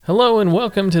Hello and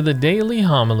welcome to the Daily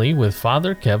Homily with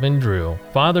Father Kevin Drew.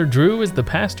 Father Drew is the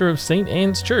pastor of St.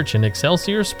 Anne's Church in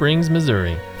Excelsior Springs,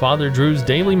 Missouri. Father Drew's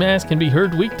daily mass can be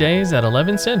heard weekdays at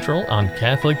 11 Central on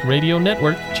Catholic Radio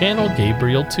Network, channel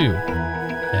Gabriel 2.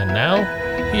 And now,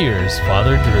 here's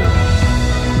Father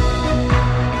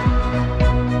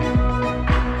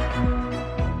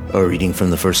Drew. A reading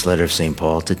from the first letter of St.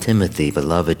 Paul to Timothy.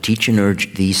 Beloved, teach and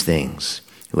urge these things.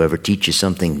 Whoever teaches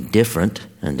something different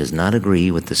and does not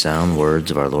agree with the sound words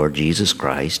of our Lord Jesus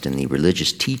Christ in the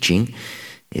religious teaching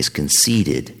is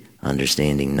conceited,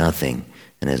 understanding nothing,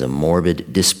 and has a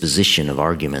morbid disposition of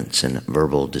arguments and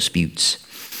verbal disputes.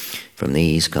 From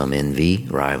these come envy,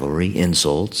 rivalry,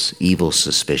 insults, evil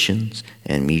suspicions,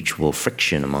 and mutual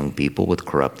friction among people with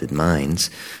corrupted minds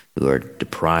who are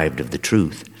deprived of the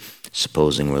truth,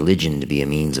 supposing religion to be a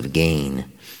means of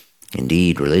gain.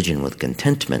 Indeed, religion with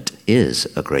contentment is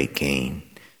a great gain.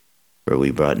 For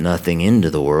we brought nothing into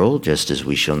the world, just as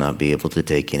we shall not be able to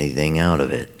take anything out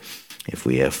of it. If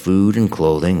we have food and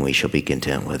clothing, we shall be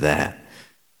content with that.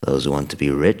 Those who want to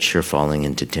be rich are falling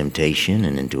into temptation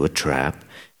and into a trap,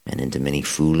 and into many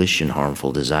foolish and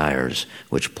harmful desires,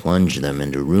 which plunge them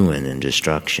into ruin and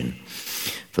destruction.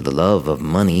 For the love of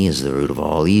money is the root of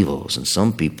all evils, and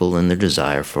some people in their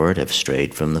desire for it have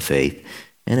strayed from the faith,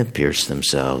 and have pierced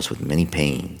themselves with many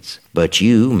pains. But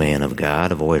you, man of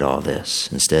God, avoid all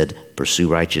this. Instead, pursue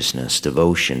righteousness,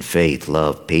 devotion, faith,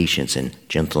 love, patience, and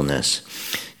gentleness.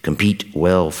 Compete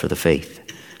well for the faith.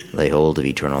 Lay hold of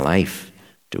eternal life,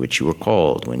 to which you were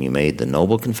called when you made the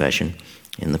noble confession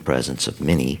in the presence of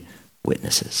many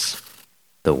witnesses.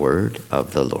 The word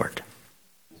of the Lord.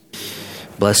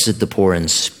 Blessed the poor in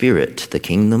spirit, the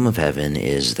kingdom of heaven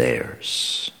is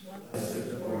theirs.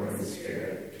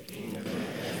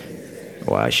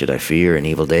 Why should I fear in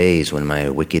evil days when my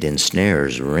wicked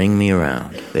ensnarers ring me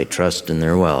around? They trust in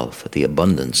their wealth. The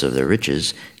abundance of their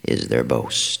riches is their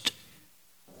boast.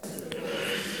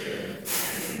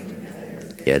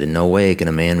 Yet in no way can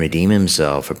a man redeem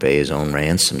himself or pay his own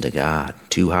ransom to God.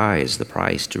 Too high is the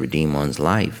price to redeem one's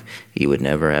life. He would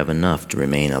never have enough to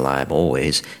remain alive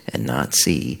always and not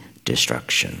see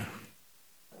destruction.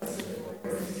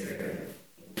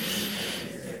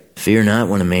 Fear not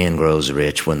when a man grows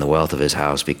rich, when the wealth of his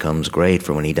house becomes great,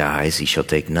 for when he dies he shall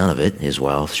take none of it, his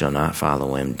wealth shall not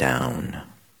follow him down.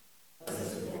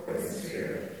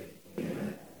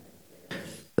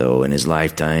 Though in his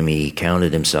lifetime he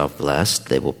counted himself blessed,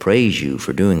 they will praise you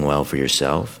for doing well for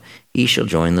yourself. He shall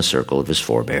join the circle of his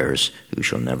forebears, who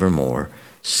shall never more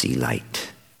see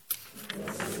light.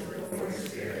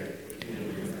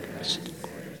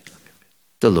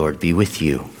 The Lord be with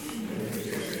you.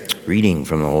 Reading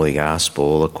from the Holy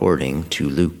Gospel according to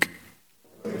Luke.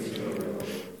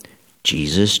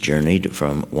 Jesus journeyed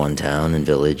from one town and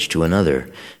village to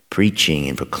another, preaching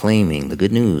and proclaiming the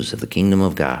good news of the kingdom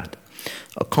of God.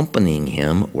 Accompanying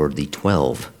him were the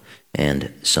 12,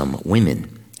 and some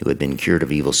women who had been cured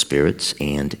of evil spirits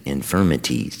and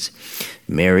infirmities.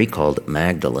 Mary, called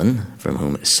Magdalene, from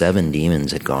whom 7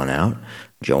 demons had gone out,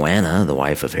 Joanna, the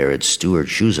wife of Herod's steward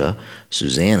Chuza,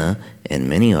 Susanna, and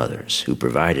many others who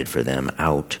provided for them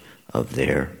out of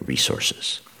their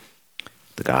resources.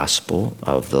 The Gospel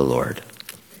of the Lord.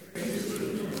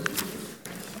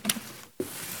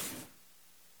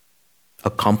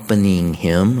 Accompanying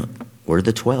him were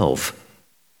the 12.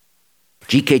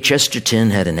 G.K. Chesterton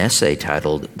had an essay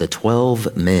titled The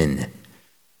 12 Men,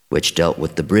 which dealt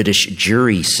with the British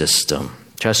jury system.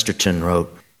 Chesterton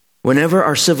wrote, "Whenever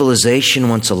our civilization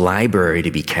wants a library to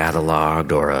be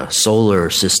cataloged or a solar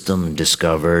system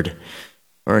discovered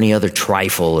or any other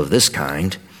trifle of this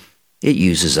kind, it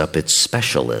uses up its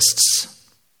specialists.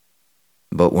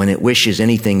 But when it wishes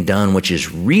anything done which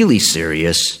is really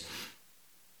serious,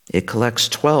 it collects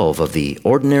 12 of the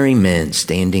ordinary men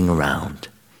standing around."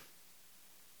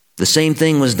 The same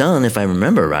thing was done, if I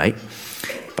remember right,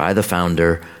 by the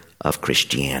founder of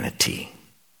Christianity.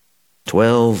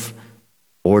 12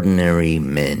 ordinary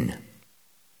men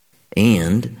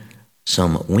and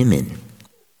some women.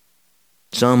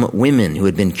 Some women who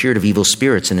had been cured of evil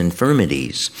spirits and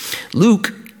infirmities.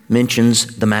 Luke mentions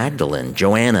the Magdalene,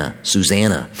 Joanna,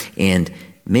 Susanna, and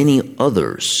many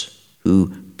others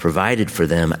who provided for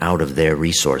them out of their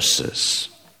resources.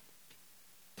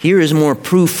 Here is more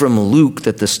proof from Luke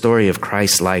that the story of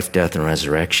Christ's life, death, and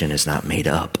resurrection is not made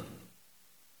up.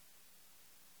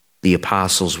 The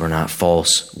apostles were not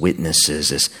false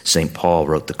witnesses, as St. Paul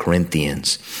wrote the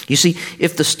Corinthians. You see,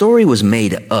 if the story was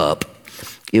made up,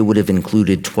 it would have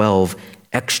included 12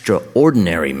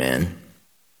 extraordinary men,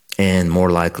 and more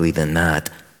likely than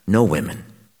not, no women.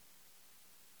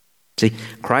 See,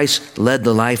 Christ led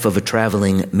the life of a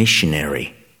traveling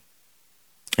missionary.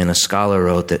 And a scholar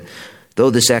wrote that though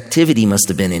this activity must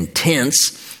have been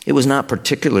intense, it was not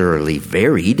particularly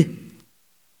varied.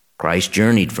 Christ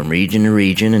journeyed from region to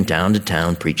region and town to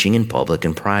town, preaching in public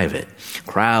and private.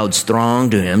 Crowds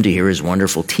thronged to him to hear his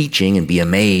wonderful teaching and be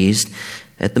amazed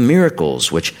at the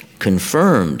miracles which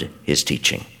confirmed his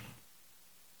teaching.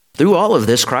 Through all of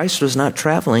this, Christ was not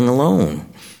traveling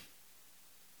alone.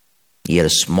 He had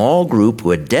a small group who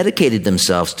had dedicated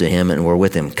themselves to him and were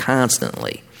with him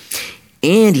constantly.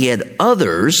 And he had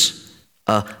others,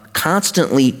 a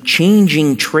constantly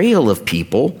changing trail of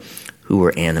people who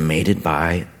were animated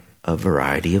by a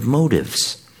variety of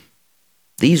motives.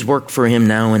 These worked for him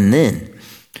now and then,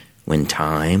 when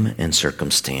time and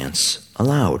circumstance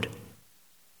allowed.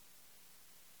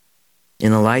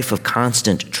 In a life of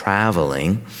constant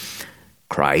traveling,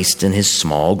 Christ and his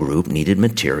small group needed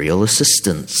material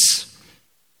assistance.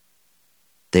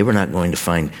 They were not going to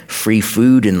find free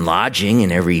food and lodging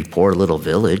in every poor little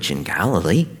village in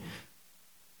Galilee.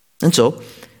 And so,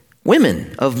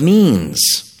 women of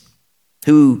means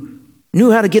who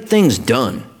knew how to get things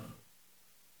done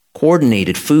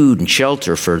coordinated food and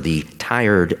shelter for the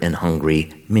tired and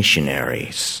hungry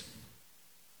missionaries.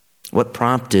 What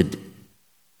prompted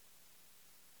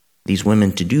these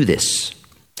women to do this?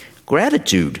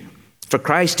 Gratitude, for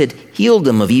Christ had healed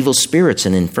them of evil spirits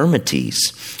and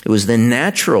infirmities. It was then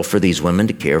natural for these women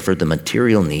to care for the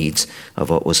material needs of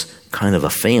what was kind of a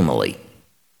family.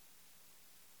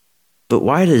 But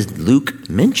why does Luke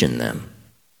mention them?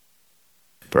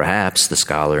 Perhaps, the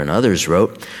scholar and others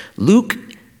wrote, Luke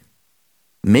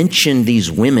mentioned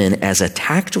these women as a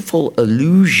tactful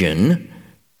allusion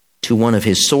to one of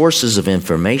his sources of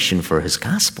information for his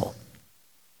gospel.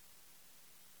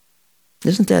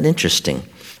 Isn't that interesting?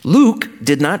 Luke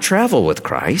did not travel with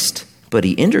Christ, but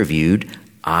he interviewed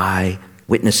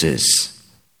eyewitnesses.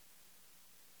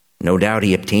 No doubt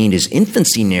he obtained his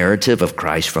infancy narrative of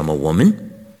Christ from a woman,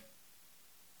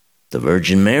 the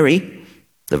Virgin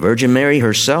Mary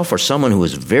herself, or someone who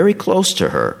was very close to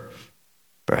her,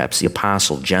 perhaps the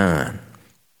Apostle John.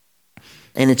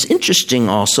 And it's interesting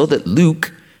also that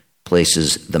Luke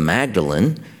places the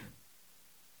Magdalene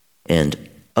and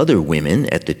other women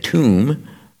at the tomb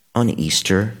on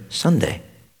Easter Sunday.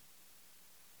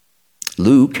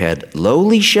 Luke had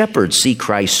lowly shepherds see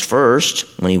Christ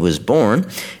first when he was born,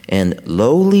 and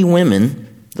lowly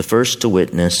women the first to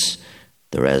witness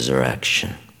the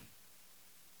resurrection.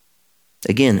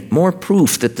 Again, more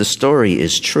proof that the story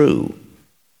is true.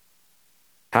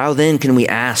 How then can we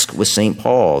ask with St.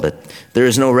 Paul that there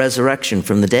is no resurrection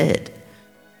from the dead?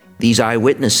 These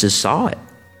eyewitnesses saw it.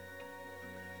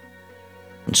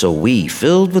 And so we,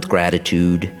 filled with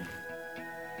gratitude,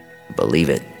 believe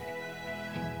it.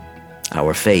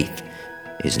 Our faith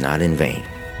is not in vain.